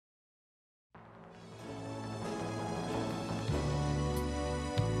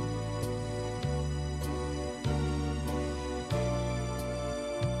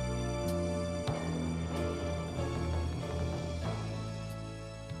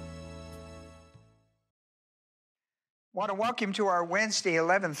Want to welcome you to our Wednesday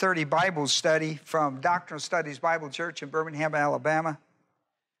 11:30 Bible study from Doctrinal Studies Bible Church in Birmingham, Alabama.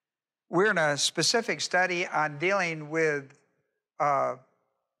 We're in a specific study on dealing with how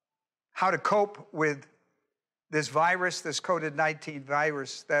to cope with this virus, this COVID-19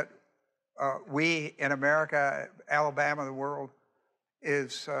 virus that we in America, Alabama, the world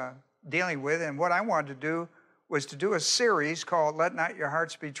is dealing with. And what I wanted to do was to do a series called Let Not Your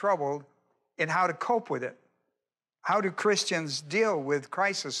Hearts Be Troubled in how to cope with it. How do Christians deal with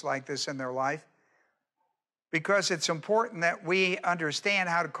crisis like this in their life? Because it's important that we understand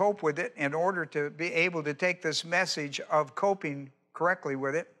how to cope with it in order to be able to take this message of coping correctly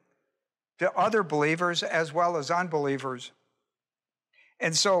with it to other believers as well as unbelievers.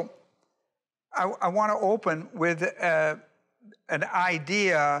 And so I want to open with an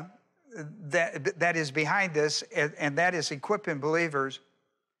idea that is behind this, and that is equipping believers.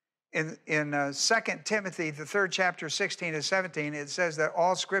 In 2 Timothy, the 3rd chapter, 16 to 17, it says that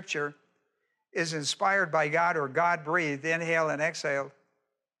all Scripture is inspired by God or God-breathed, inhaled and exhaled.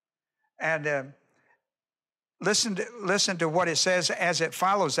 And listen to what it says as it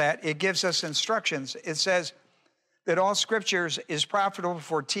follows that. It gives us instructions. It says that all Scriptures is profitable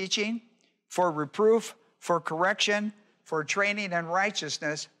for teaching, for reproof, for correction, for training in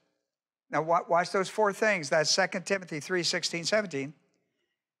righteousness. Now watch those four things. That's 2 Timothy 3, 16, 17.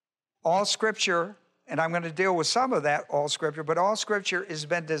 All Scripture, and I'm going to deal with some of that, all Scripture, but all Scripture has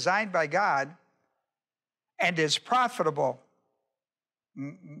been designed by God and is profitable.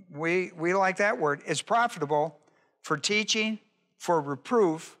 We like that word. It's profitable for teaching, for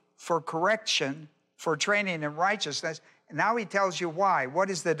reproof, for correction, for training in righteousness. And now he tells you why. What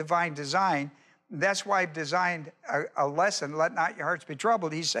is the divine design? That's why I've designed a lesson, Let Not Your Hearts Be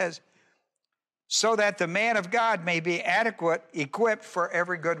Troubled. He says, so that the man of God may be adequate, equipped for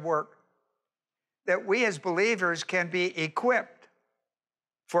every good work. That we as believers can be equipped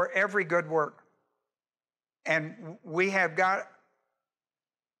for every good work. And we have got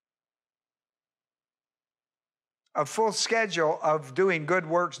a full schedule of doing good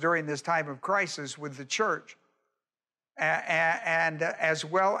works during this time of crisis with the church, and as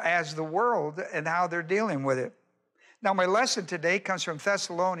well as the world and how they're dealing with it. Now, my lesson today comes from 1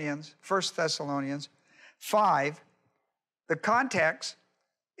 Thessalonians 5. The context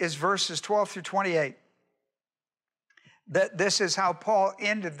is verses 12 through 28. This is how Paul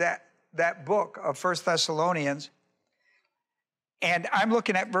ended that book of 1 Thessalonians. And I'm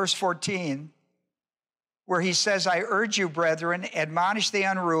looking at verse 14, where he says, I urge you, brethren, admonish the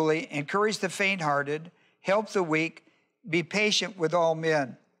unruly, encourage the faint-hearted, help the weak, be patient with all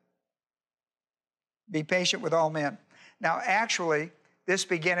men. Be patient with all men. Now, actually, this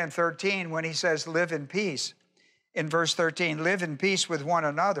began in 13 when he says, live in peace. In verse 13, live in peace with one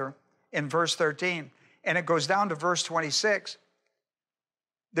another in verse 13. And it goes down to verse 26.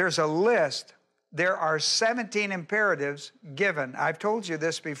 There's a list. There are 17 imperatives given. I've told you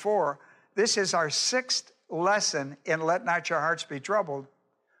this before. This is our 6th lesson in Let Not Your Hearts Be Troubled,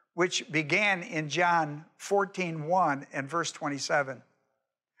 which began in John 14:1 and verse 27.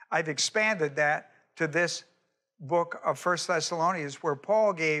 I've expanded that to this book of 1 Thessalonians, where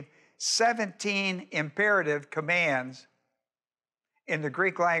Paul gave 17 imperative commands in the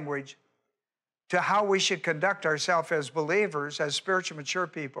Greek language to how we should conduct ourselves as believers, as spiritually mature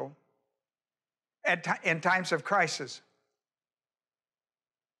people in times of crisis.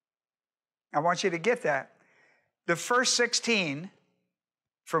 I want you to get that. The first 16,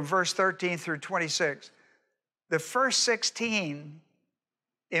 from verse 13 through 26, the first 16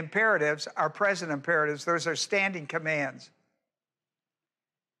 imperatives are present imperatives. Those are standing commands.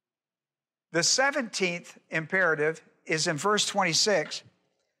 The 17th imperative is in verse 26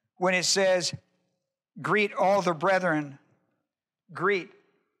 when it says, greet all the brethren. Greet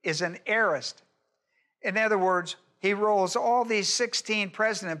is an aorist. In other words, he rolls all these 16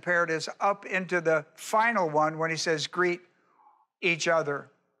 present imperatives up into the final one when he says, greet each other.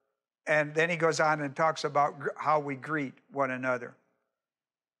 And then he goes on and talks about how we greet one another.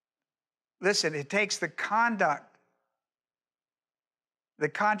 Listen, it takes the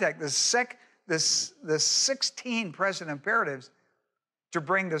 16 present imperatives to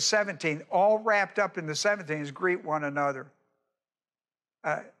bring the 17. All wrapped up in the 17 is greet one another.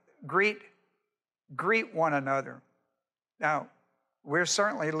 Greet one another. Now, we're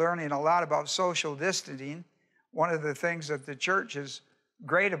certainly learning a lot about social distancing. One of the things that the church is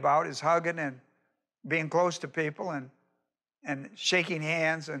great about is hugging and being close to people and shaking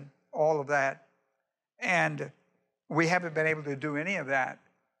hands and all of that. And we haven't been able to do any of that.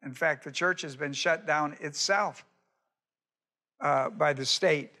 In fact, the church has been shut down itself by the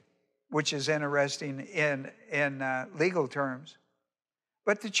state which is interesting in legal terms.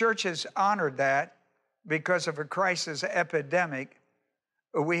 But the church has honored that because of a crisis epidemic.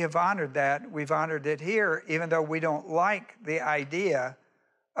 We have honored that. We've honored it here, even though we don't like the idea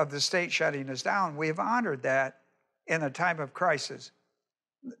of the state shutting us down. We have honored that in a time of crisis.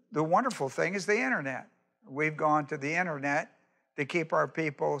 The wonderful thing is the internet. We've gone to the internet to keep our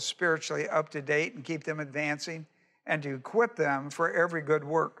people spiritually up to date and keep them advancing and to equip them for every good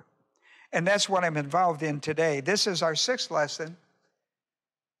work. And that's what I'm involved in today. This is our 6th lesson.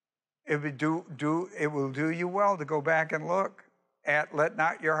 It will do you well to go back and look at Let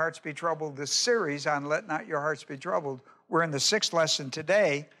Not Your Hearts Be Troubled, this series on Let Not Your Hearts Be Troubled. We're in the 6th lesson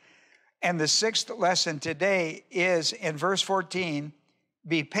today. And the 6th lesson today is in verse 14,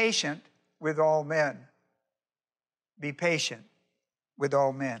 be patient with all men. Be patient with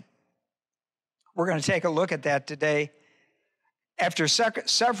all men. We're going to take a look at that today. After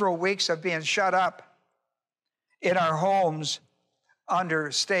several weeks of being shut up in our homes under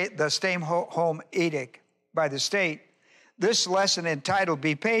the stay home edict by the state, this lesson entitled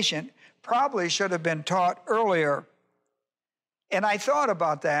Be Patient probably should have been taught earlier. And I thought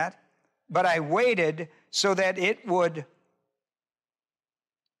about that, but I waited so that it would,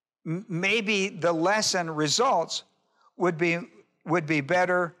 maybe the lesson results would be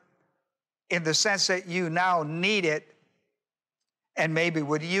better in the sense that you now need it and maybe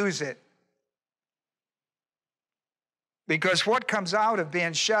would use it. Because what comes out of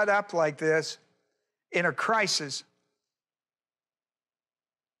being shut up like this in a crisis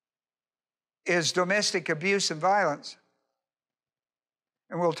is domestic abuse and violence.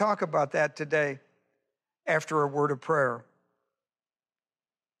 And we'll talk about that today after a word of prayer.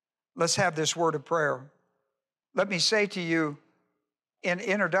 Let's have this word of prayer. Let me say to you in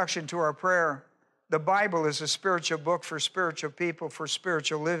introduction to our prayer, the Bible is a spiritual book for spiritual people, for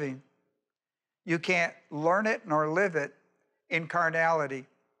spiritual living. You can't learn it nor live it in carnality.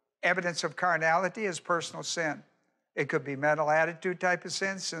 Evidence of carnality is personal sin. It could be mental attitude type of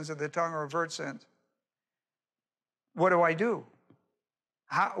sins, sins of the tongue, or overt sins. What do I do?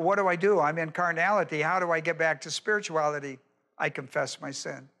 What do I do? I'm in carnality. How do I get back to spirituality? I confess my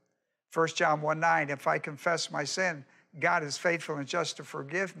sin. 1 John 1:9, if I confess my sin, God is faithful and just to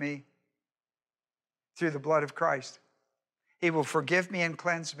forgive me through the blood of Christ. He will forgive me and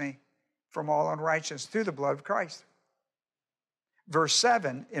cleanse me from all unrighteousness through the blood of Christ. Verse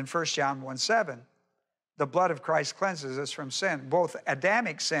 7 in 1 John 1:7, the blood of Christ cleanses us from sin, both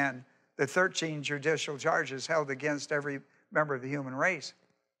Adamic sin, the 13 judicial charges held against every member of the human race,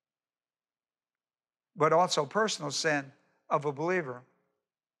 but also personal sin of a believer.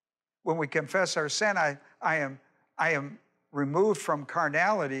 When we confess our sin, I am removed from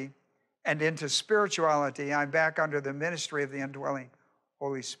carnality and into spirituality. I'm back under the ministry of the indwelling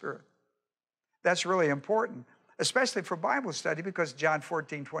Holy Spirit. That's really important, especially for Bible study, because John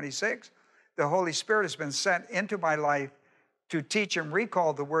 14:26, the Holy Spirit has been sent into my life to teach and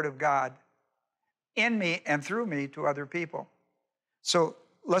recall the Word of God in me and through me to other people. So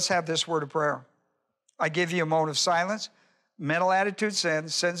let's have this word of prayer. I give you a moment of silence. Mental attitude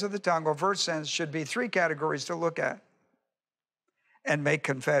sins, sins of the tongue, overt sins should be 3 categories to look at and make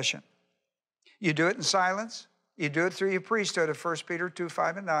confession. You do it in silence. You do it through your priesthood of 1 Peter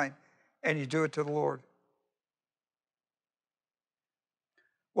 2:5 and 9, and you do it to the Lord.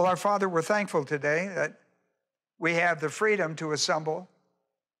 Well, our Father, we're thankful today that we have the freedom to assemble.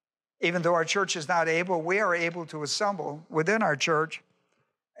 Even though our church is not able, we are able to assemble within our church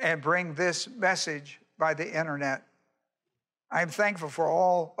and bring this message by the internet. I'm thankful for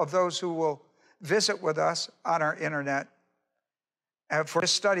all of those who will visit with us on our internet for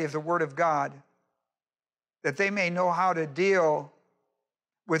this study of the Word of God, that they may know how to deal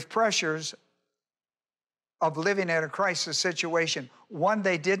with pressures of living in a crisis situation, one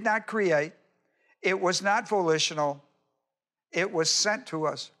they did not create. It was not volitional. It was sent to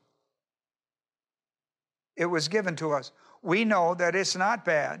us. It was given to us. We know that it's not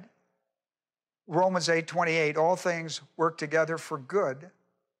bad. Romans 8:28, all things work together for good.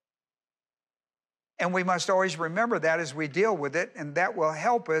 And we must always remember that as we deal with it, and that will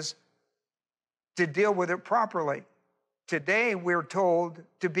help us to deal with it properly. Today, we're told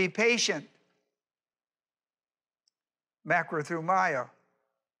to be patient. Macrothumia,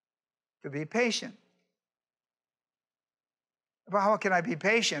 to be patient. But how can I be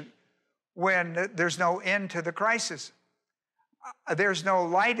patient when there's no end to the crisis? There's no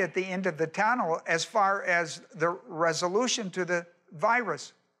light at the end of the tunnel as far as the resolution to the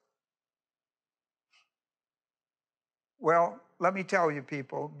virus. Well, let me tell you,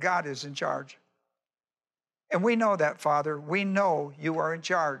 people, God is in charge. And we know that, Father. We know you are in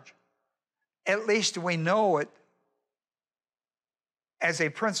charge. At least we know it as a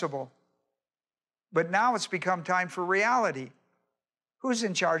principle. But now it's become time for reality. Who's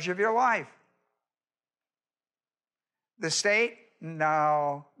in charge of your life? The state?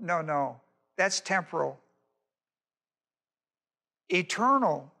 No. That's temporal.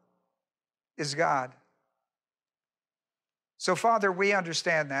 Eternal is God. So, Father, we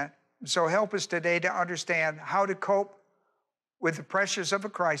understand that. So help us today to understand how to cope with the pressures of a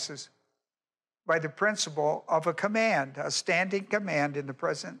crisis by the principle of a command, a standing command in the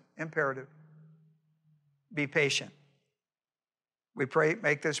present imperative. Be patient. We pray,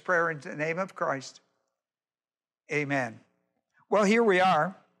 make this prayer in the name of Christ. Amen. Well, here we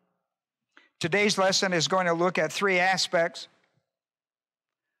are. Today's lesson is going to look at three aspects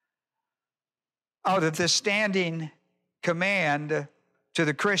out of the standing command to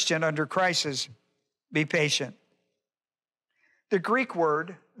the Christian under crisis. Be patient. The Greek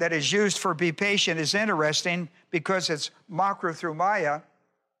word that is used for be patient is interesting because it's makrothumia,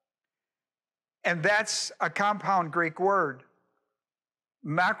 and that's a compound Greek word.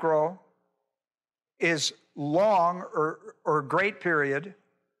 Macro is long or great period,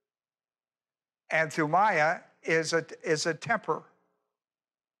 and thumia is a temper.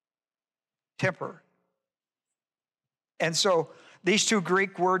 Temper. And so these two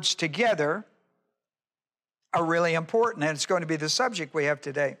Greek words together are really important, and it's going to be the subject we have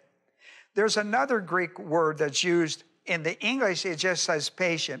today. There's another Greek word that's used in the English. It just says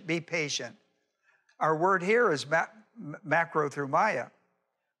patient, be patient. Our word here is makrothumia.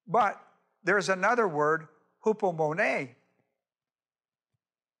 But there's another word, hupomone.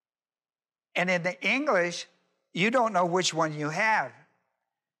 And in the English, you don't know which one you have.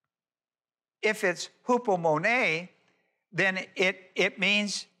 If it's hupomone, then it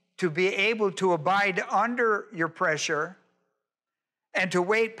means to be able to abide under your pressure and to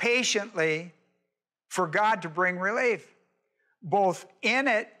wait patiently for God to bring relief, both in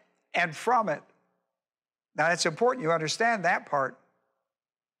it and from it. Now, it's important you understand that part.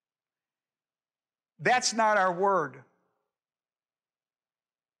 That's not our word.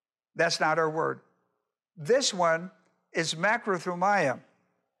 That's not our word. This one is makrothumia.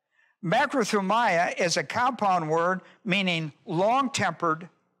 Makrothumia is a compound word meaning long-tempered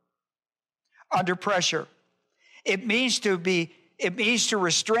under pressure. It means to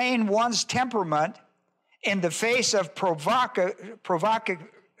restrain one's temperament in the face of provocative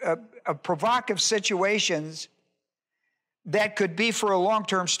situations that could be for a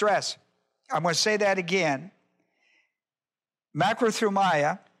long-term stress. I'm going to say that again.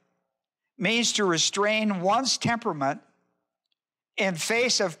 Makrothumia means to restrain one's temperament in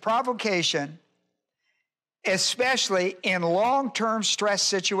face of provocation, especially in long-term stress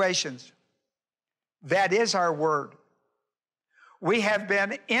situations. That is our word. We have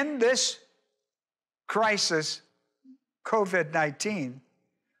been in this crisis, COVID-19,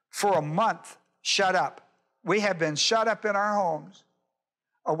 for a month shut up. We have been shut up in our homes,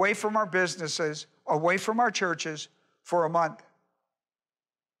 away from our businesses, away from our churches for a month.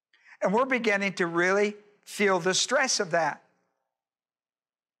 And we're beginning to really feel the stress of that.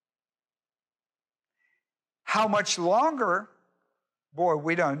 How much longer? Boy,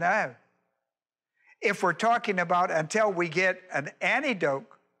 we don't know. If we're talking about until we get an antidote,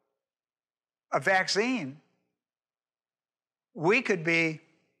 a vaccine, we could be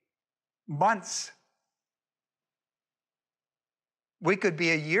months. We could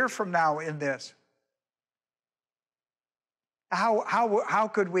be a year from now in this. How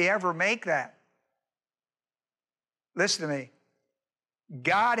could we ever make that? Listen to me.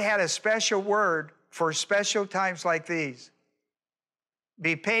 God had a special word for special times like these.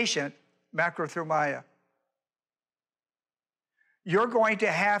 Be patient, makrothumia. You're going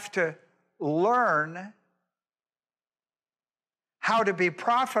to have to learn how to be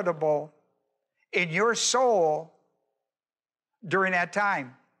profitable in your soul during that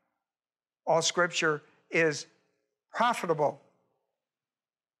time. All Scripture is profitable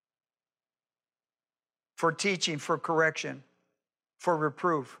for teaching, for correction, for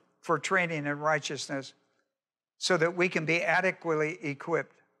reproof, for training in righteousness, so that we can be adequately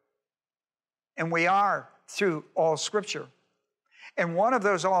equipped. And we are through all Scripture. And one of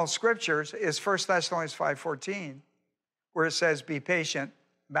those all Scriptures is 1 Thessalonians 5:14, where it says, be patient,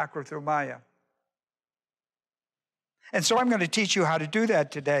 makrothumia. And so I'm going to teach you how to do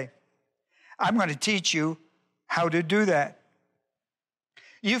that today. I'm going to teach you how to do that.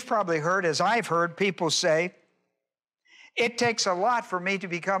 You've probably heard, as I've heard, people say, it takes a lot for me to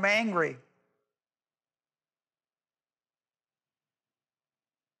become angry.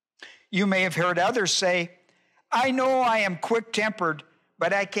 You may have heard others say, I know I am quick-tempered,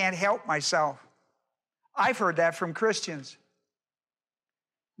 but I can't help myself. I've heard that from Christians.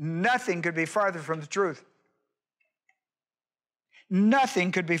 Nothing could be farther from the truth.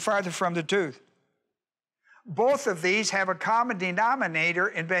 Nothing could be farther from the truth. Both of these have a common denominator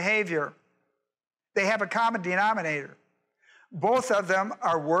in behavior. They have a common denominator. Both of them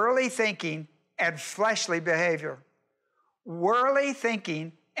are worldly thinking and fleshly behavior. Worldly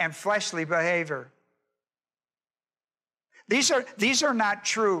thinking and fleshly behavior. These are not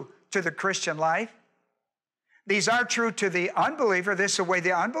true to the Christian life. These are true to the unbeliever. This is the way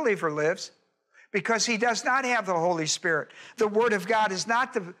the unbeliever lives, because he does not have the Holy Spirit. The Word of God is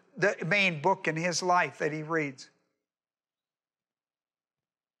not the main book in his life that he reads.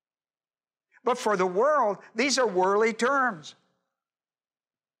 But for the world, these are worldly terms.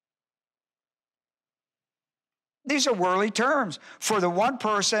 These are worldly terms. For the one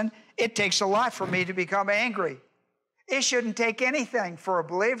person, it takes a lot for me to become angry. It shouldn't take anything for a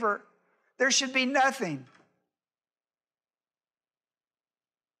believer. There should be nothing.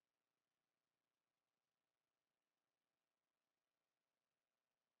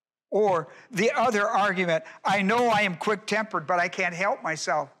 Or the other argument, I know I am quick-tempered, but I can't help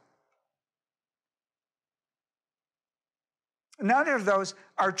myself. None of those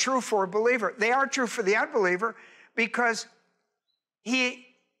are true for a believer. They are true for the unbeliever because he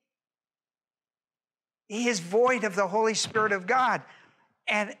is void of the Holy Spirit of God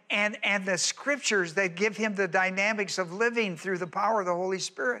and the scriptures that give him the dynamics of living through the power of the Holy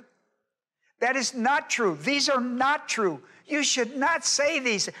Spirit. That is not true. These are not true. You should not say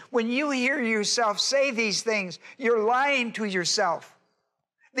these. When you hear yourself say these things, you're lying to yourself.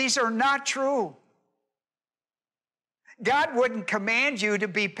 These are not true. God wouldn't command you to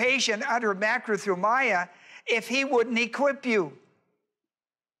be patient under macrothumia if he wouldn't equip you.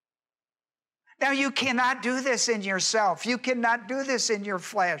 Now, you cannot do this in yourself. You cannot do this in your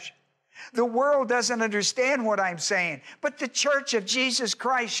flesh. The world doesn't understand what I'm saying, but the church of Jesus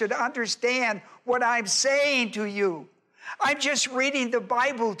Christ should understand what I'm saying to you. I'm just reading the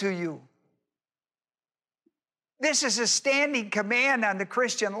Bible to you. This is a standing command on the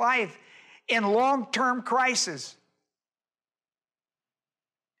Christian life in long-term crisis.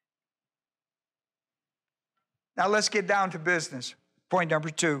 Now let's get down to business. Point number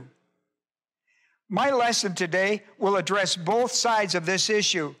 2. My lesson today will address both sides of this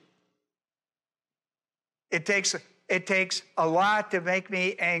issue. It takes a lot to make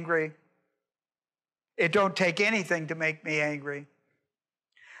me angry. It don't take anything to make me angry.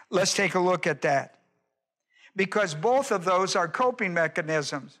 Let's take a look at that. Because both of those are coping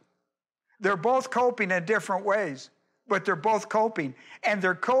mechanisms. They're both coping in different ways, but they're both coping. And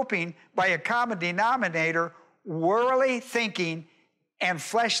they're coping by a common denominator, worldly thinking and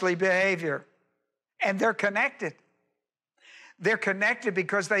fleshly behavior. And they're connected. They're connected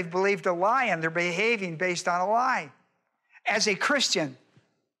because they've believed a lie and they're behaving based on a lie. As a Christian,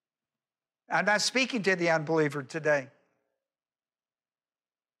 I'm not speaking to the unbeliever today.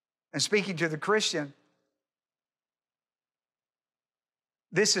 I'm speaking to the Christian.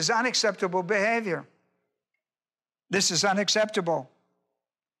 This is unacceptable behavior. This is unacceptable.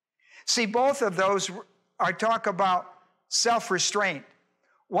 See, both of those are talk about self-restraint.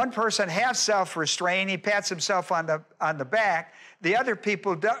 One person has self-restraint. He pats himself on the back. The other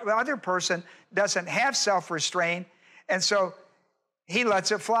person doesn't have self-restraint, and so he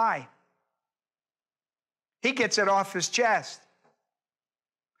lets it fly. He gets it off his chest.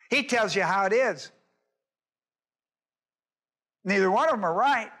 He tells you how it is. Neither one of them are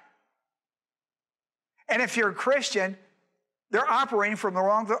right. And if you're a Christian, they're operating from the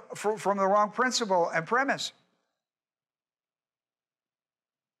wrong principle and premise.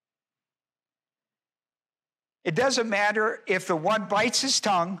 It doesn't matter if the one bites his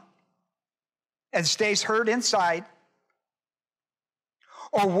tongue and stays hurt inside,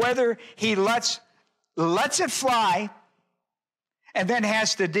 or whether he lets it fly and then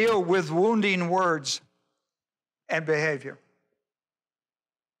has to deal with wounding words and behavior.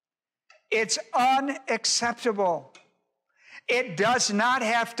 It's unacceptable. It does not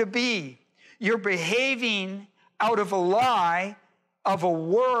have to be. You're behaving out of a lie of a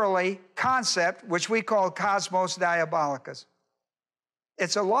worldly concept, which we call cosmos diabolicus.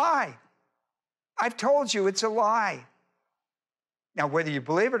 It's a lie. I've told you it's a lie. Now, whether you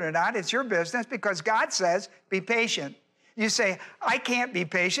believe it or not, it's your business, because God says, be patient. You say, I can't be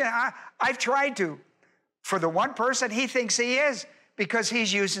patient. I've tried to. For the one person, he thinks he is, because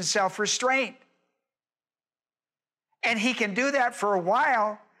he's using self-restraint. And he can do that for a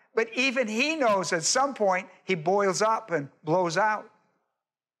while, but even he knows at some point he boils up and blows out.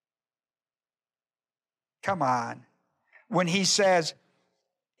 Come on. When he says,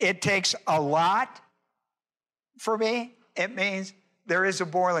 it takes a lot for me, it means there is a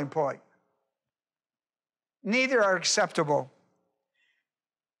boiling point. Neither are acceptable.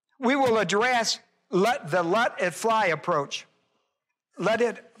 We will address the let it fly approach. Let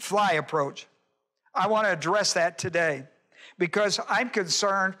it fly approach. I want to address that today because I'm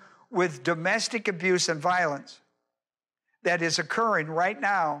concerned with domestic abuse and violence that is occurring right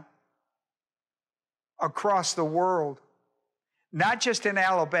now across the world. Not just in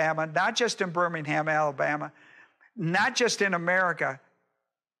Alabama, not just in Birmingham, Alabama, not just in America.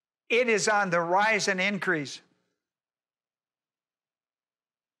 It is on the rise and increase.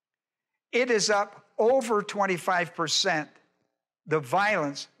 It is up over 25%. The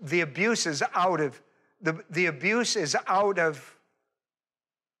violence, the abuse is out of the abuse is out of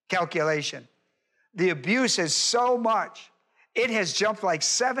calculation. The abuse is so much. It has jumped like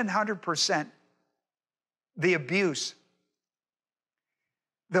 700%. The abuse.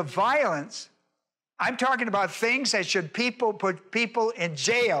 The violence, I'm talking about things that should put people in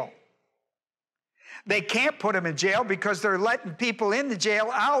jail. They can't put them in jail because they're letting people in the jail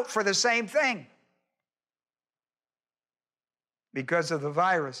out for the same thing because of the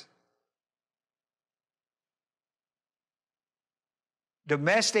virus.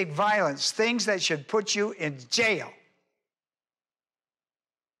 Domestic violence, things that should put you in jail,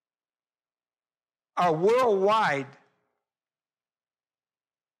 are worldwide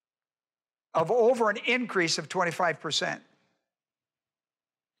of over an increase of 25%.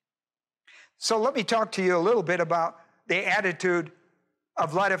 So let me talk to you a little bit about the attitude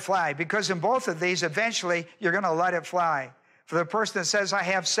of let it fly, because in both of these, eventually, you're going to let it fly. For the person that says, I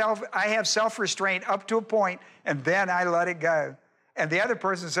have self-restraint up to a point, and then I let it go. And the other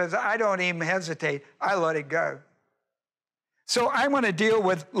person says, I don't even hesitate, I let it go. So I'm going to deal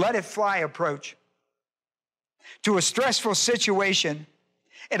with let it fly approach to a stressful situation.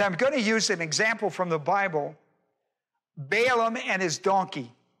 And I'm going to use an example from the Bible, Balaam and his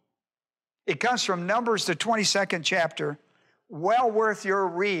donkey. It comes from Numbers, the 22nd chapter. Well worth your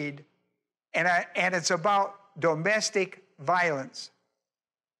read. And it's about domestic violence.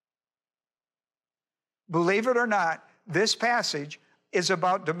 Believe it or not, this passage is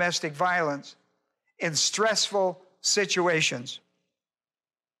about domestic violence in stressful situations.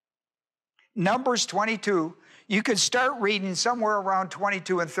 Numbers 22, you can start reading somewhere around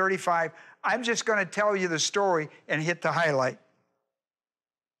 22 and 35. I'm just going to tell you the story and hit the highlight.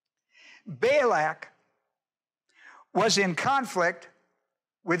 Balak was in conflict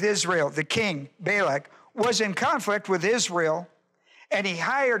with Israel. The king, Balak, was in conflict with Israel, and he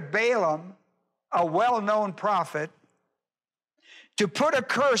hired Balaam, a well-known prophet, to put a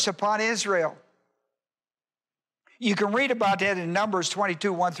curse upon Israel. You can read about that in Numbers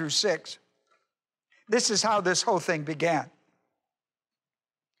 22, 1 through 6. This is how this whole thing began.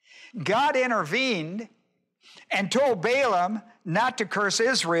 God intervened and told Balaam not to curse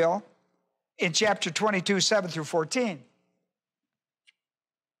Israel in chapter 22, 7 through 14.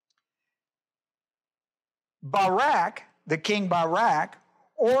 Barak, the king Barak,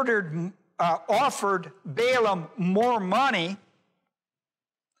 offered Balaam more money,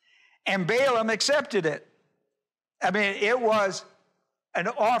 and Balaam accepted it. I mean, it was an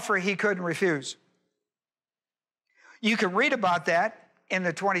offer he couldn't refuse. You can read about that in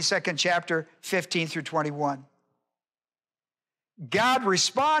the 22nd chapter, 15 through 21. God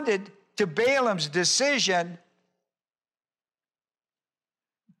responded to Balaam's decision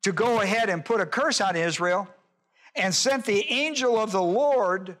to go ahead and put a curse on Israel and sent the angel of the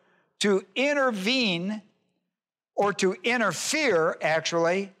Lord to intervene, or to interfere,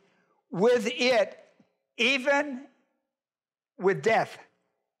 actually, with it, even with death.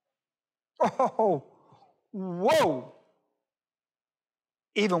 Oh, whoa.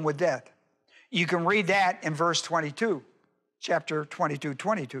 Even with death. You can read that in verse 22, chapter 22,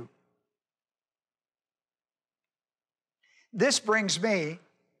 22. This brings me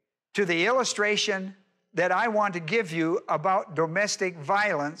to the illustration that I want to give you about domestic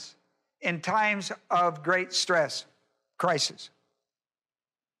violence in times of great stress, crisis.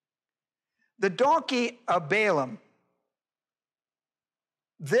 The donkey of Balaam,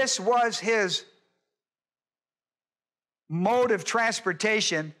 this was his mode of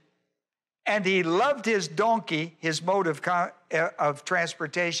transportation, and he loved his donkey, his mode of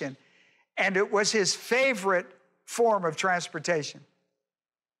transportation, and it was his favorite form of transportation.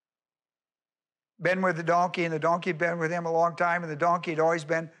 Been with the donkey, and the donkey had been with him a long time, and the donkey had always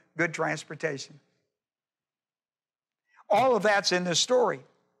been good transportation. All of that's in this story.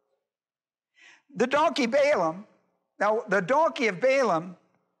 The donkey Balaam, now the donkey of Balaam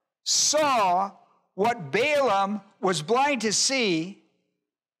saw what Balaam was blind to see,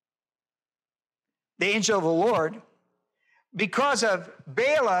 the angel of the Lord, because of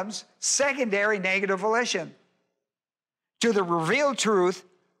Balaam's secondary negative volition. To the revealed truth,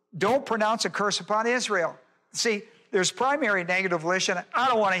 don't pronounce a curse upon Israel. See, there's primary negative volition, I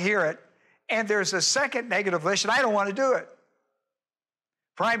don't want to hear it. And there's a second negative volition, I don't want to do it.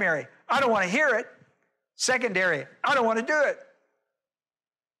 Primary, I don't want to hear it. Secondary, I don't want to do it.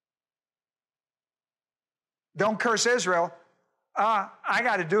 Don't curse Israel. I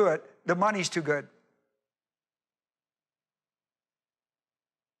got to do it. The money's too good.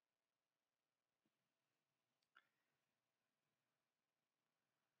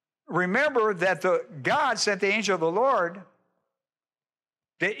 Remember that God sent the angel of the Lord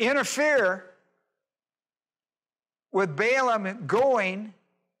to interfere with Balaam going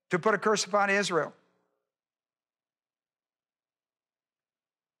to put a curse upon Israel.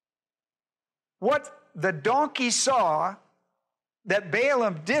 What the donkey saw that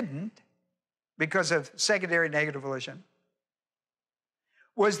Balaam didn't, because of secondary negative volition,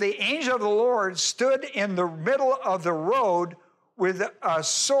 was the angel of the Lord stood in the middle of the road with a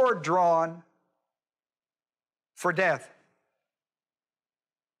sword drawn for death.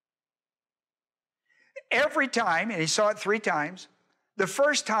 Every time, and he saw it 3 times, the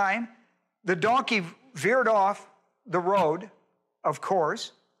first time the donkey veered off the road, of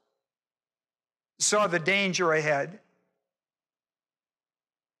course, saw the danger ahead,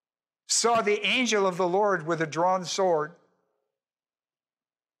 saw the angel of the Lord with a drawn sword.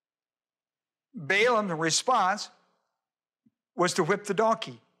 Balaam's response was to whip the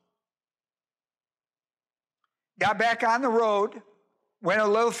donkey. Got back on the road, went a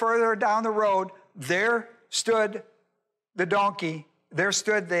little further down the road, there stood the donkey, there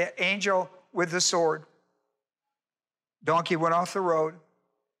stood the angel with the sword. Donkey went off the road,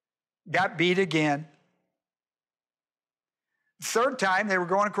 got beat again. Third time, they were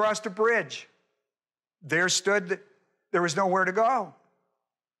going across the bridge. There was nowhere to go.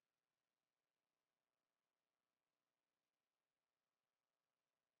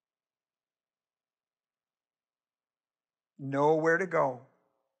 Nowhere to go.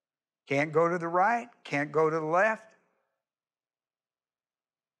 Can't go to the right, can't go to the left.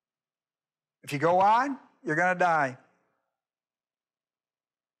 If you go on, you're going to die.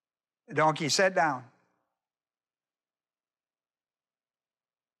 The donkey sat down.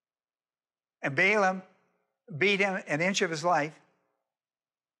 And Balaam beat him an inch of his life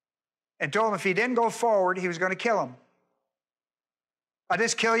and told him if he didn't go forward, he was going to kill him. I'll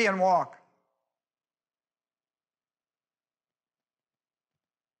just kill you and walk.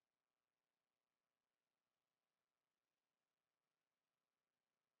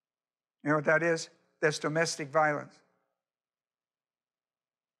 You know what that is? That's domestic violence.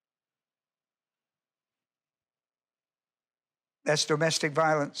 That's domestic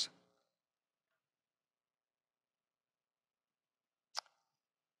violence.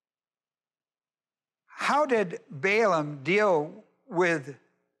 How did Balaam deal with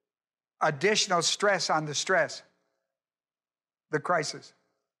additional stress on the stress? The crisis.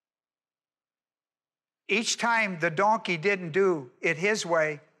 Each time the donkey didn't do it his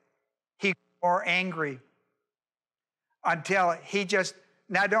way, he got more angry until he just,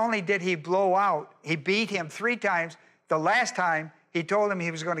 not only did he blow out, he beat him 3 times. The last time, he told him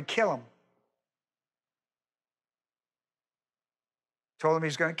he was going to kill him. Told him he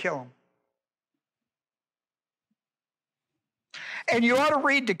was going to kill him. And you ought to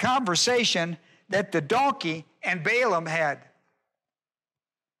read the conversation that the donkey and Balaam had.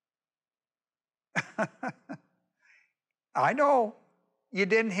 I know you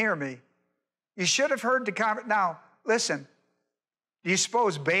didn't hear me. You should have heard the conversation. Now, listen, do you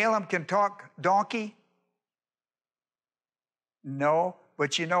suppose Balaam can talk donkey? No,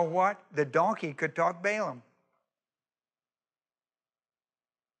 but you know what? The donkey could talk Balaam.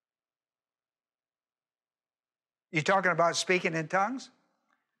 You talking about speaking in tongues?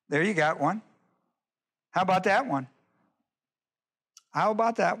 There you got one. How about that one? How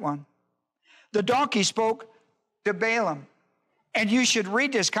about that one? The donkey spoke to Balaam. And you should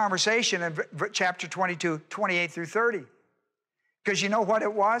read this conversation in chapter 22, 28 through 30. Because you know what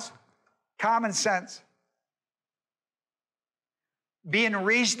it was? Common sense. Being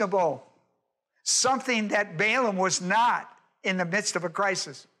reasonable. Something that Balaam was not in the midst of a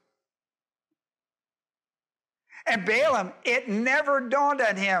crisis. And Balaam, it never dawned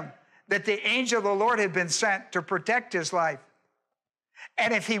on him that the angel of the Lord had been sent to protect his life.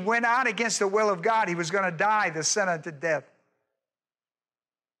 And if he went out against the will of God, he was going to die the sin unto death.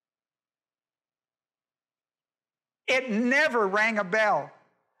 It never rang a bell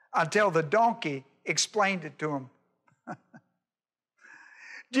until the donkey explained it to him.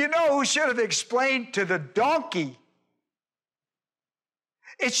 Do you know who should have explained to the donkey?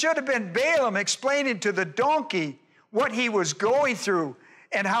 It should have been Balaam explaining to the donkey what he was going through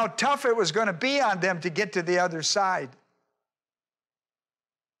and how tough it was going to be on them to get to the other side.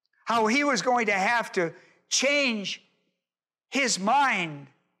 How he was going to have to change his mind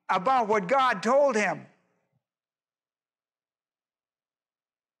about what God told him.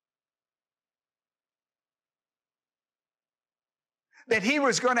 That he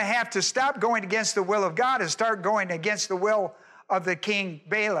was going to have to stop going against the will of God and start going against the will of the king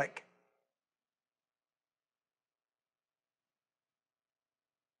Balak.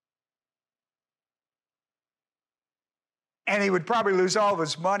 And he would probably lose all of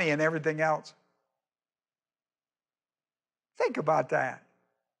his money and everything else. Think about that.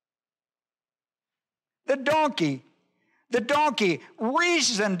 The donkey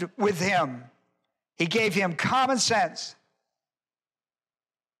reasoned with him. He gave him common sense.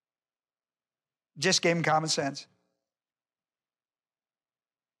 Just gave him common sense.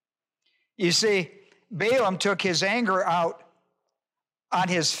 You see, Balaam took his anger out on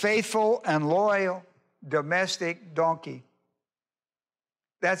his faithful and loyal domestic donkey.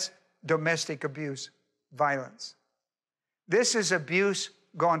 That's domestic abuse, violence. This is abuse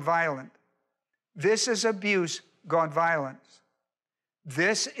gone violent. This is abuse gone violent.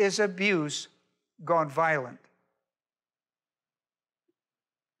 This is abuse gone violent.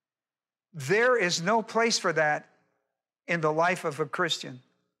 There is no place for that in the life of a Christian.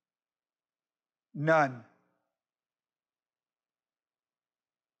 None.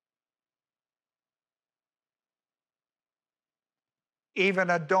 Even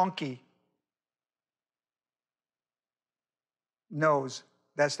a donkey knows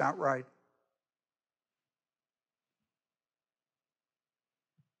that's not right.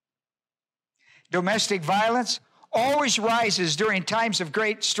 Domestic violence always rises during times of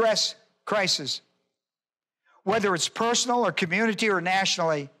great stress, crisis, whether it's personal or community or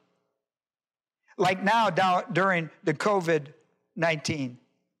nationally, like now during the COVID-19.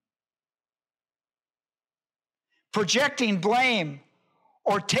 Projecting blame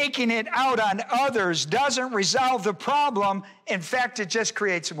or taking it out on others doesn't resolve the problem. In fact, it just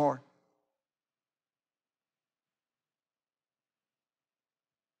creates more.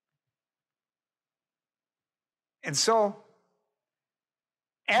 And so,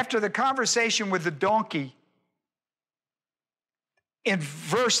 after the conversation with the donkey, in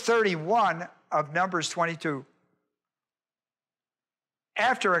verse 31 of Numbers 22,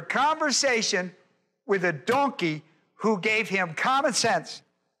 after a conversation with a donkey who gave him common sense,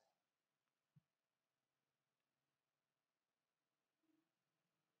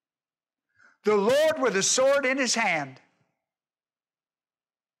 the Lord with a sword in his hand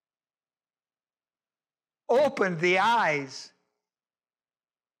opened the eyes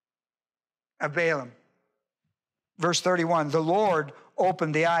of Balaam. Verse 31, the Lord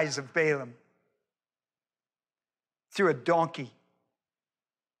opened the eyes of Balaam through a donkey.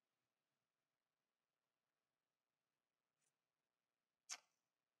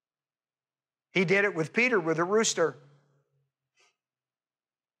 He did it with Peter with a rooster.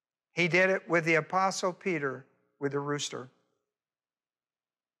 He did it with the Apostle Peter with a rooster.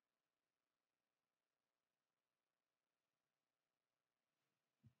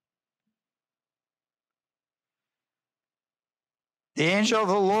 The angel of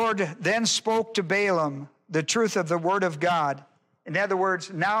the Lord then spoke to Balaam the truth of the word of God. In other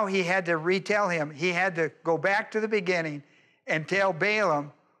words, now he had to retell him. He had to go back to the beginning and tell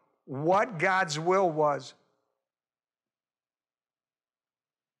Balaam what God's will was.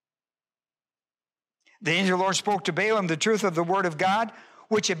 The angel of the Lord spoke to Balaam the truth of the word of God,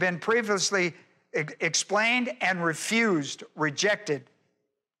 which had been previously explained and refused, rejected.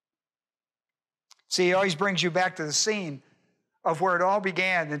 See, he always brings you back to the scene of where it all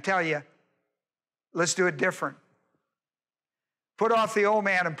began and tell you, let's do it different. Put off the old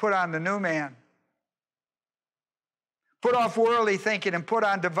man and put on the new man. Put off worldly thinking and put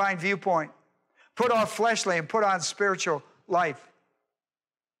on divine viewpoint. Put off fleshly and put on spiritual life.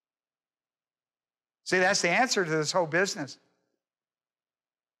 See, that's the answer to this whole business.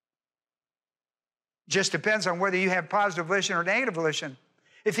 Just depends on whether you have positive volition or negative volition.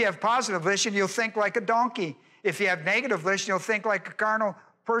 If you have positive volition, you'll think like a donkey. If you have negative volition, you'll think like a carnal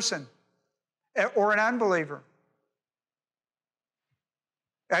person or an unbeliever.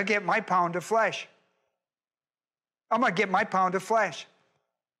 I get my pound of flesh. I'm going to get my pound of flesh.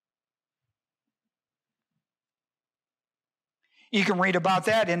 You can read about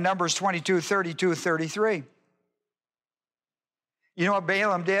that in Numbers 22, 32, 33. You know what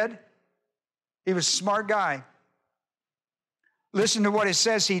Balaam did? He was a smart guy. Listen to what it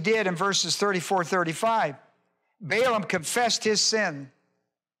says he did in verses 34, 35. Balaam confessed his sin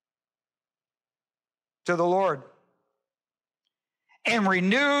to the Lord and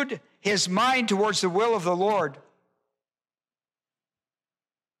renewed his mind towards the will of the Lord.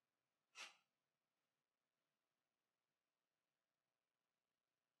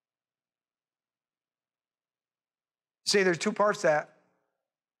 See, there's two parts to that,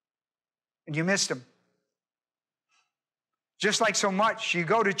 and you missed them. Just like so much, you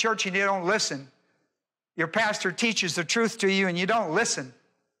go to church and you don't listen. Your pastor teaches the truth to you and you don't listen.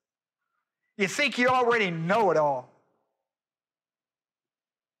 You think you already know it all.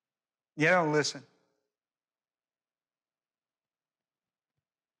 You don't listen.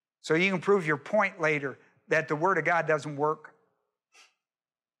 So you can prove your point later that the Word of God doesn't work.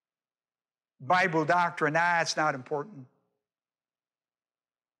 Bible doctrine, it's not important.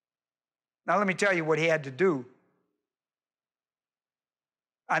 Now let me tell you what he had to do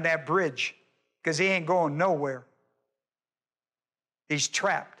on that bridge, because he ain't going nowhere. He's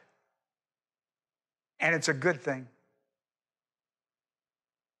trapped. And it's a good thing.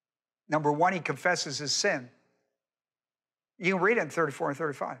 Number one, he confesses his sin. You can read it in 34 and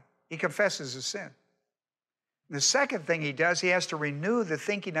 35. He confesses his sin. The second thing he does, he has to renew the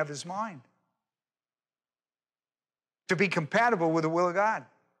thinking of his mind to be compatible with the will of God.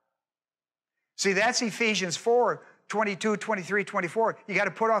 See, that's Ephesians 4, 22, 23, 24. You got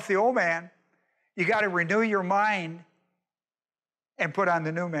to put off the old man. You got to renew your mind and put on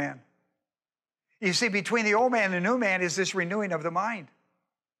the new man. You see, between the old man and the new man is this renewing of the mind.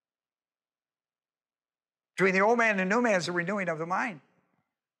 Between the old man and the new man is the renewing of the mind.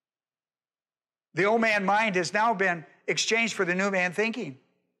 The old man mind has now been exchanged for the new man thinking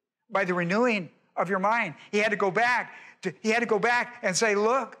by the renewing of your mind. He had to go back and say,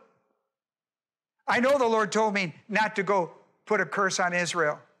 look, I know the Lord told me not to go put a curse on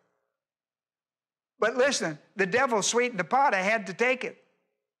Israel. But listen, the devil sweetened the pot. I had to take it.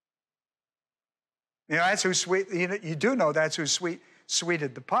 You know, that's who sweet. You do know that's who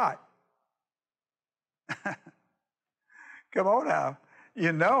sweetened the pot. Come on now.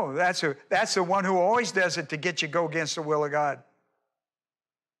 You know, that's the one who always does it to get you to go against the will of God.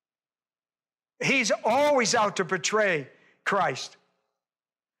 He's always out to betray Christ.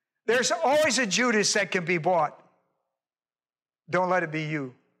 There's always a Judas that can be bought. Don't let it be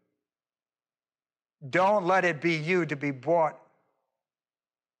you. Don't let it be you to be bought.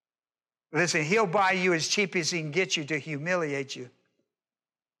 Listen, he'll buy you as cheap as he can get you to humiliate you.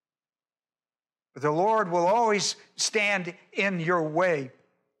 But the Lord will always stand in your way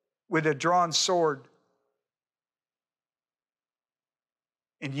with a drawn sword.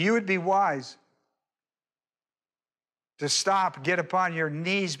 And you would be wise to stop, get upon your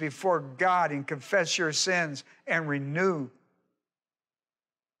knees before God and confess your sins and renew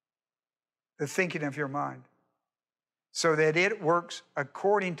the thinking of your mind so that it works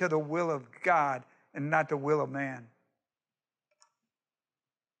according to the will of God and not the will of man.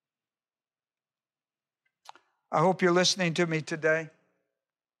 I hope you're listening to me today.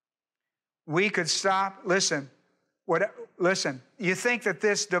 We could stop. Listen, you think that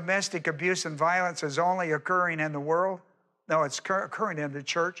this domestic abuse and violence is only occurring in the world? No, it's occurring in the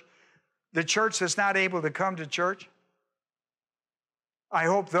church. The church that's not able to come to church. I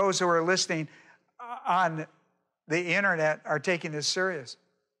hope those who are listening on the internet are taking this serious.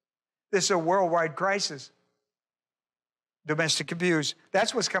 This is a worldwide crisis. Domestic abuse.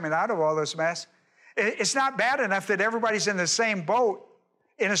 That's what's coming out of all this mess. It's not bad enough that everybody's in the same boat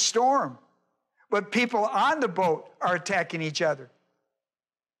in a storm, but people on the boat are attacking each other.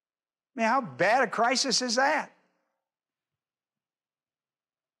 Man, how bad a crisis is that?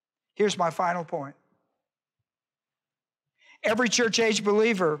 Here's my final point. Every church-age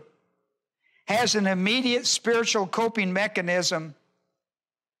believer has an immediate spiritual coping mechanism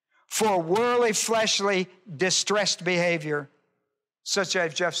for worldly, fleshly, distressed behavior, such as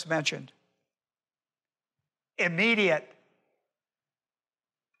I've just mentioned. Immediate.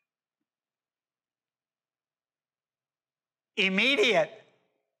 Immediate.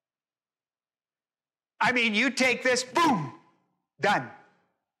 I mean, you take this, boom, done.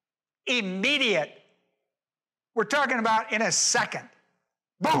 Immediate. We're talking about in a second.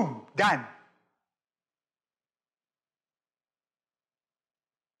 Boom, done.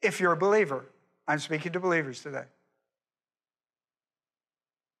 If you're a believer, I'm speaking to believers today.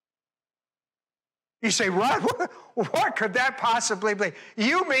 You say, what could that possibly be?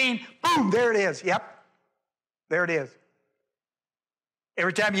 You mean, boom, there it is. Yep, there it is.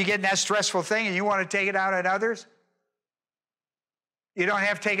 Every time you get in that stressful thing and you want to take it out on others, you don't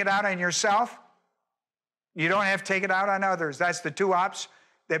have to take it out on yourself. You don't have to take it out on others. That's the two ops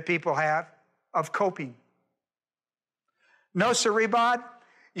that people have of coping. No, sirree, bod.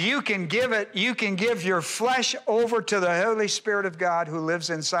 You can give your flesh over to the Holy Spirit of God who lives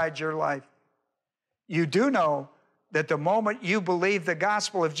inside your life. You do know that the moment you believe the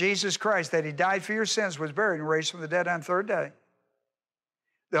gospel of Jesus Christ, that he died for your sins, was buried, and raised from the dead on the third day,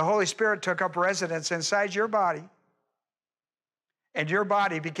 the Holy Spirit took up residence inside your body, and your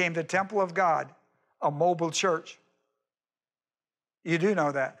body became the temple of God, a mobile church. You do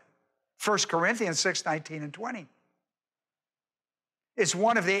know that. 1 Corinthians 6:19 and 20. It's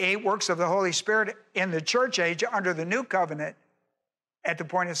one of the 8 works of the Holy Spirit in the church age under the new covenant at the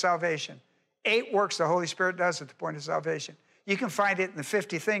point of salvation. 8 works the Holy Spirit does at the point of salvation. You can find it in the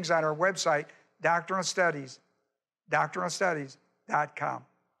 50 things on our website, doctrinalstudies.com.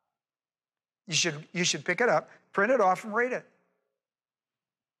 You should pick it up, print it off, and read it.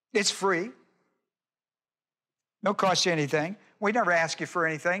 It's free. No cost you anything. We never ask you for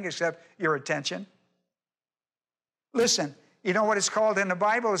anything except your attention. Listen, you know what it's called in the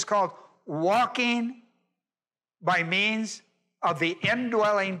Bible? It's called walking by means of the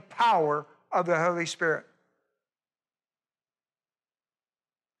indwelling power of the Holy Spirit.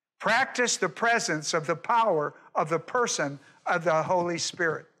 Practice the presence of the power of the person of the Holy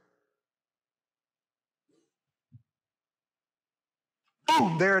Spirit.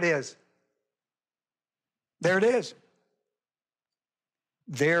 Boom, there it is. There it is.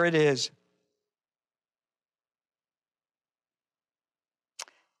 There it is.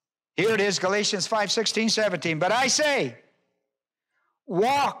 Here it is, Galatians 5:16, 17. But I say,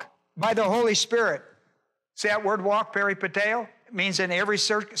 walk by the Holy Spirit. See that word walk, peripateo? It means in every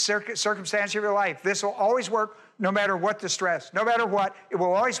circumstance of your life. This will always work no matter what the stress. No matter what, it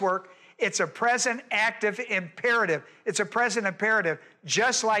will always work. It's a present active imperative. It's a present imperative,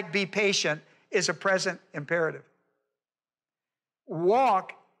 just like be patient is a present imperative.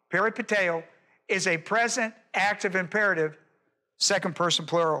 Walk, peripateo, is a present active imperative, second person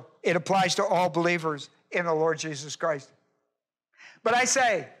plural. It applies to all believers in the Lord Jesus Christ. But I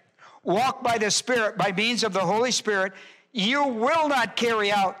say, walk by the Spirit, by means of the Holy Spirit. You will not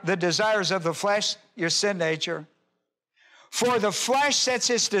carry out the desires of the flesh, your sin nature. For the flesh sets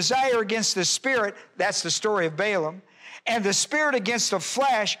its desire against the Spirit, that's the story of Balaam, and the Spirit against the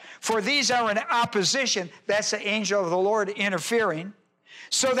flesh, for these are in opposition, that's the angel of the Lord interfering,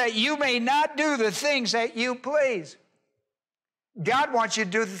 so that you may not do the things that you please. God wants you to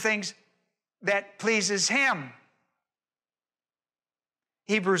do the things that pleases him.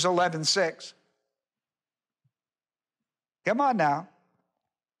 Hebrews 11:6. Come on now.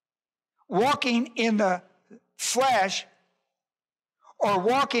 Walking in the flesh or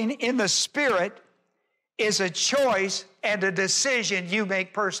walking in the Spirit is a choice and a decision you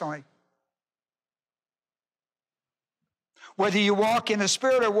make personally. Whether you walk in the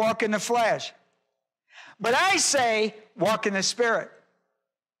Spirit or walk in the flesh. But I say, walk in the Spirit.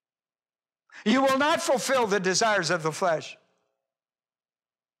 You will not fulfill the desires of the flesh.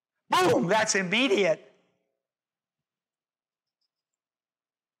 Boom, that's immediate.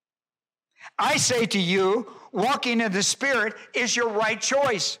 I say to you, walking in the Spirit is your right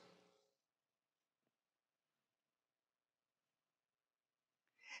choice.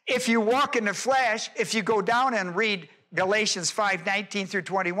 If you walk in the flesh, if you go down and read Galatians 5:19 through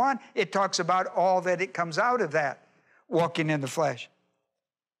 21, it talks about all that it comes out of that, walking in the flesh.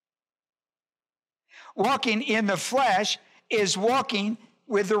 Walking in the flesh is walking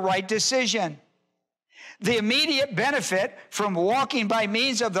with the right decision. The immediate benefit from walking by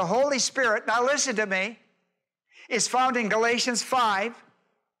means of the Holy Spirit, now listen to me, is found in Galatians 5.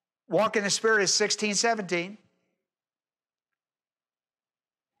 Walk in the Spirit is 16, 17.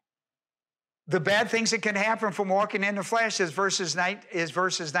 The bad things that can happen from walking in the flesh is verses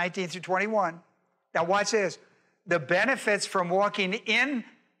 19 through 21. Now watch this. The benefits from walking in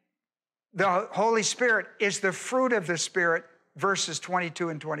the Holy Spirit is the fruit of the Spirit, verses 22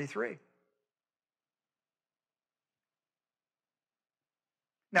 and 23.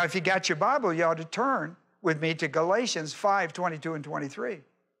 Now, if you got your Bible, you ought to turn with me to Galatians 5, 22 and 23.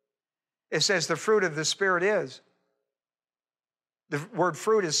 It says the fruit of the Spirit is. The word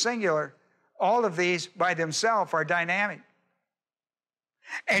fruit is singular. All of these by themselves are dynamic.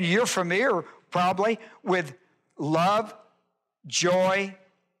 And you're familiar probably with love, joy,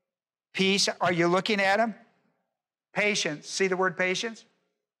 peace. Are you looking at them? Patience. See the word patience?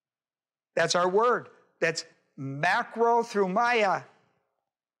 That's our word. That's macrothumia.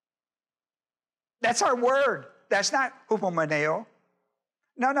 That's our word. That's not hupomeneo.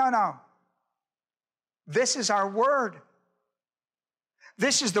 No. This is our word.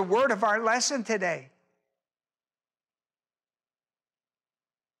 This is the word of our lesson today.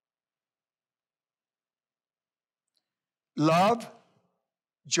 love,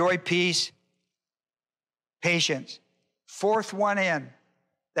 joy, peace, patience. Fourth one in,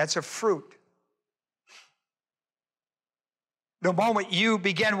 that's a fruit. The moment you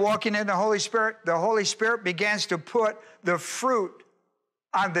begin walking in the Holy Spirit begins to put the fruit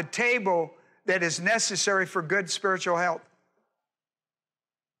on the table that is necessary for good spiritual health.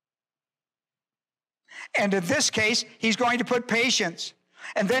 And in this case, he's going to put patience,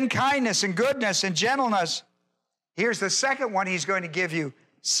 and then kindness and goodness and gentleness. Here's the second one he's going to give you,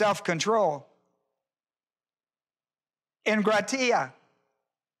 self-control. Ingratia.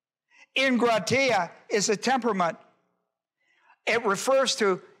 Ingratia is a temperament. It refers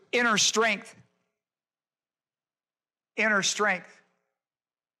to inner strength. Inner strength.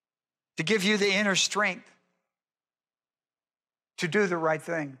 To give you the inner strength to do the right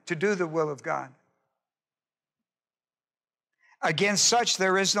thing, to do the will of God. Against such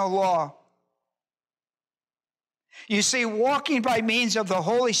there is no law. You see, walking by means of the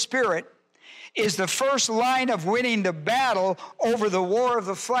Holy Spirit is the first line of winning the battle over the war of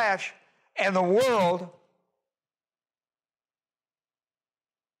the flesh and the world.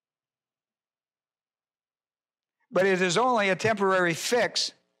 But it is only a temporary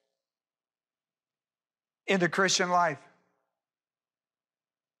fix in the Christian life.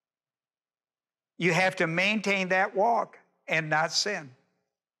 You have to maintain that walk and not sin.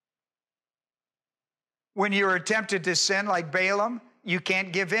 When you're tempted to sin like Balaam, you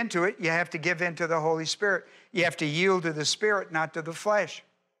can't give in to it. You have to give in to the Holy Spirit. You have to yield to the Spirit, not to the flesh.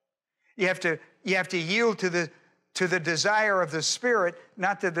 You have to yield to the desire of the Spirit,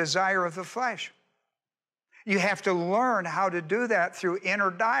 not the desire of the flesh. You have to learn how to do that through inner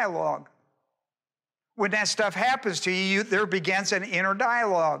dialogue. When that stuff happens to you, there begins an inner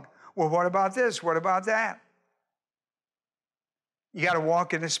dialogue. Well, what about this? What about that? You got to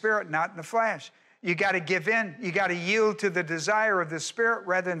walk in the Spirit, not in the flesh. You got to give in. You got to yield to the desire of the Spirit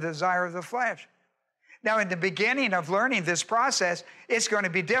rather than the desire of the flesh. Now, in the beginning of learning this process, it's going to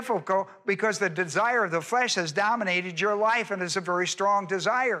be difficult because the desire of the flesh has dominated your life and is a very strong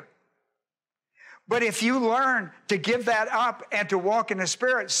desire. But if you learn to give that up and to walk in the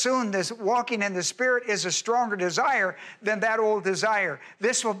Spirit, soon this walking in the Spirit is a stronger desire than that old desire.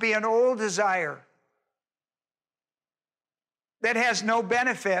 This will be an old desire that has no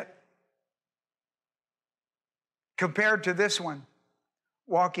benefit compared to this one,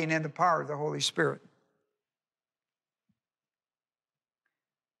 walking in the power of the Holy Spirit.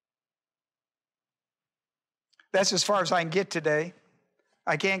 That's as far as I can get today.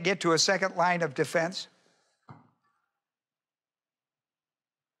 I can't get to a second line of defense.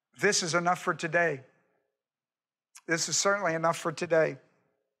 This is enough for today. This is certainly enough for today.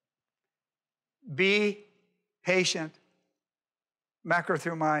 Be patient.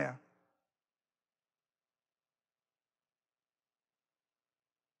 Macrothumia.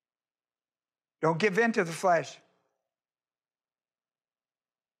 Don't give in to the flesh.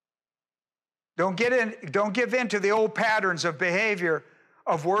 Don't give in to the old patterns of behavior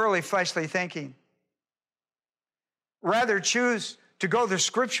of worldly, fleshly thinking. Rather, choose to go the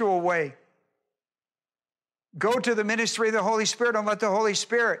scriptural way. Go to the ministry of the Holy Spirit and let the Holy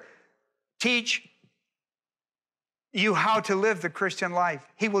Spirit teach you how to live the Christian life.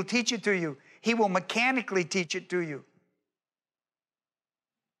 He will teach it to you. He will mechanically teach it to you.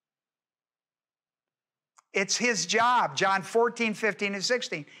 It's his job. John 14, 15, and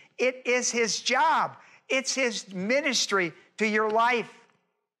 16. It is his job. It's his ministry to your life.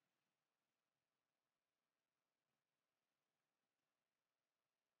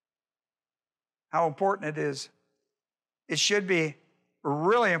 How important it is. It should be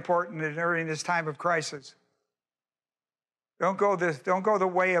really important during this time of crisis. Don't go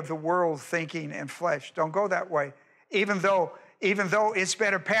the way of the world thinking and flesh. Don't go that way. Even though it's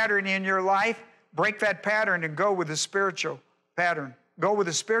been a pattern in your life, break that pattern and go with the spiritual pattern. Go with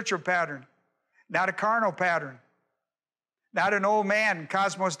a spiritual pattern, not a carnal pattern. Not an old man,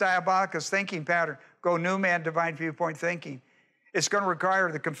 cosmos diabolicus thinking pattern. Go new man, divine viewpoint thinking. It's going to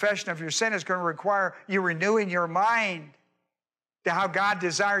require the confession of your sin. It's going to require you renewing your mind to how God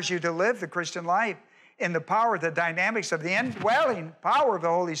desires you to live the Christian life in the power, the dynamics of the indwelling power of the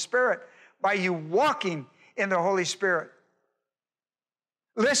Holy Spirit by you walking in the Holy Spirit.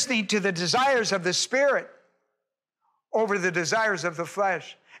 Listening to the desires of the Spirit over the desires of the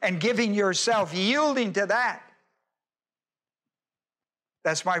flesh and giving yourself, yielding to that.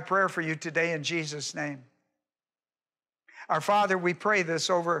 That's my prayer for you today in Jesus' name. Our Father, we pray this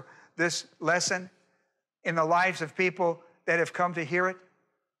over this lesson in the lives of people that have come to hear it.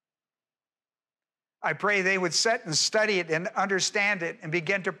 I pray they would sit and study it and understand it and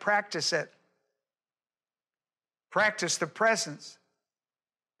begin to practice it. practice the presence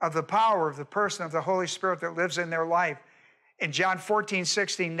of the power of the person of the Holy Spirit that lives in their life. In John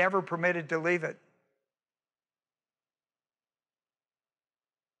 14:16, never permitted to leave it.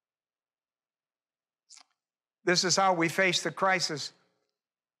 This is how we face the crisis.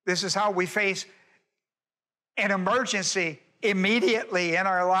 This is how we face an emergency immediately in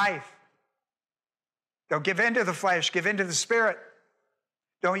our life. Don't give in to the flesh, give in to the Spirit.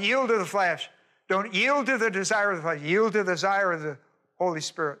 Don't yield to the flesh. Don't yield to the desire of the flesh. Yield to the desire of the Holy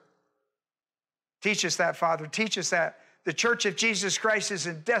Spirit. Teach us that, Father. Teach us that. The Church of Jesus Christ is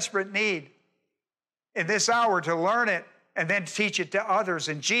in desperate need in this hour to learn it and then teach it to others.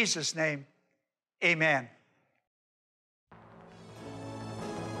 In Jesus' name, amen.